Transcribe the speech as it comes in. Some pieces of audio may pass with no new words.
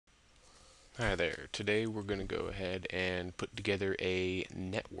Hi there. Today we're going to go ahead and put together a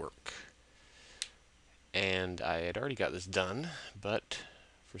network. And I had already got this done, but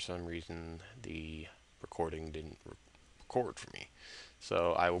for some reason the recording didn't record for me.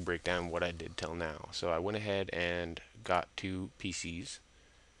 So I will break down what I did till now. So I went ahead and got two PCs.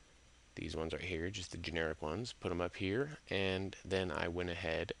 These ones right here, just the generic ones, put them up here, and then I went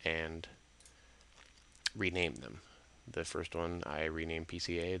ahead and renamed them. The first one I renamed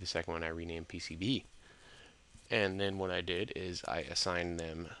PCA, the second one I renamed PCB. And then what I did is I assigned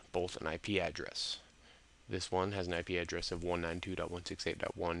them both an IP address. This one has an IP address of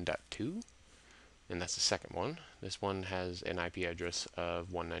 192.168.1.2, and that's the second one. This one has an IP address of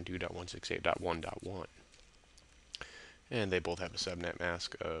 192.168.1.1. And they both have a subnet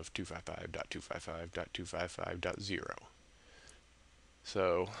mask of 255.255.255.0.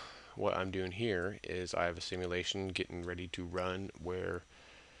 So what I'm doing here is I have a simulation getting ready to run where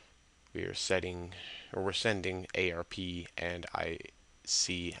we are setting, or we're sending ARP and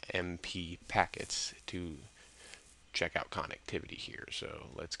ICMP packets to check out connectivity here. So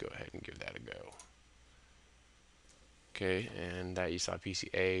let's go ahead and give that a go. Okay, and that you saw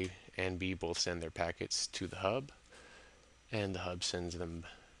PCA and B both send their packets to the hub, and the hub sends them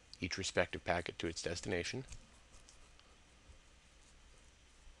each respective packet to its destination.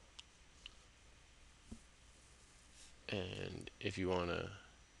 And if you want to,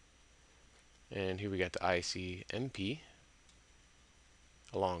 and here we got the ICMP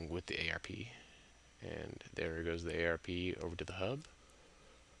along with the ARP, and there goes the ARP over to the hub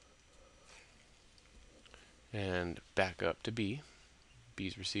and back up to B.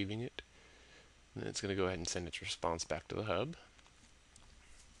 B's receiving it, and then it's going to go ahead and send its response back to the hub.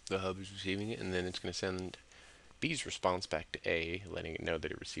 The hub is receiving it, and then it's going to send B's response back to A, letting it know that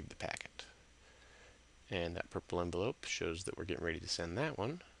it received the packet. And that purple envelope shows that we're getting ready to send that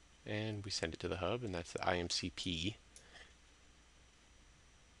one, and we send it to the hub, and that's the IMCP,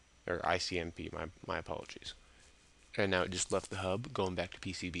 or ICMP, my apologies. And now it just left the hub, going back to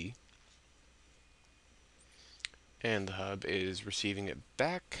PCB. And the hub is receiving it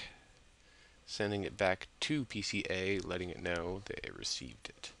back, sending it back to PCA, letting it know that it received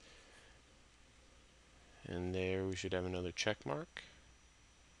it. And there we should have another check mark.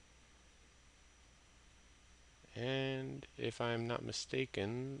 And if I'm not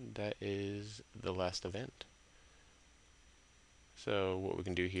mistaken, that is the last event. So what we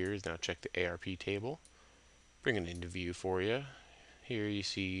can do here is now check the ARP table, bring it into view for you. Here you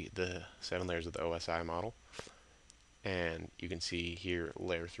see the 7 layers of the OSI model, and you can see here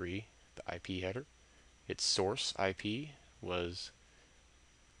layer 3, the IP header. Its source IP was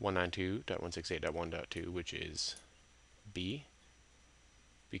 192.168.1.2, which is B,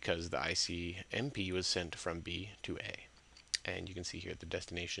 because the ICMP was sent from B to A. And you can see here the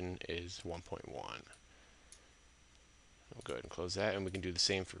destination is 1.1. We'll go ahead and close that, and we can do the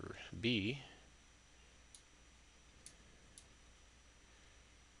same for B.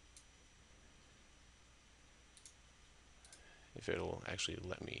 If it'll actually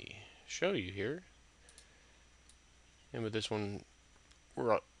let me show you here. And with this one,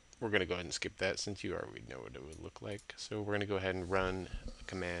 we're going to go ahead and skip that since you already know what it would look like. So we're going to go ahead and run a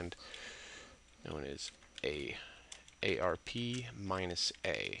command known as ARP-A.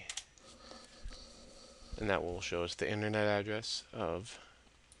 And that will show us the internet address of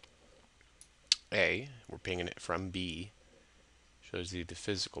A. We're pinging it from B. Shows you the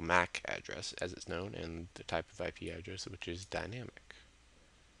physical MAC address, as it's known, and the type of IP address, which is dynamic.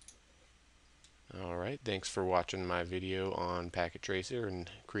 Alright, thanks for watching my video on Packet Tracer and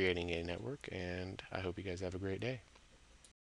creating a network, and I hope you guys have a great day.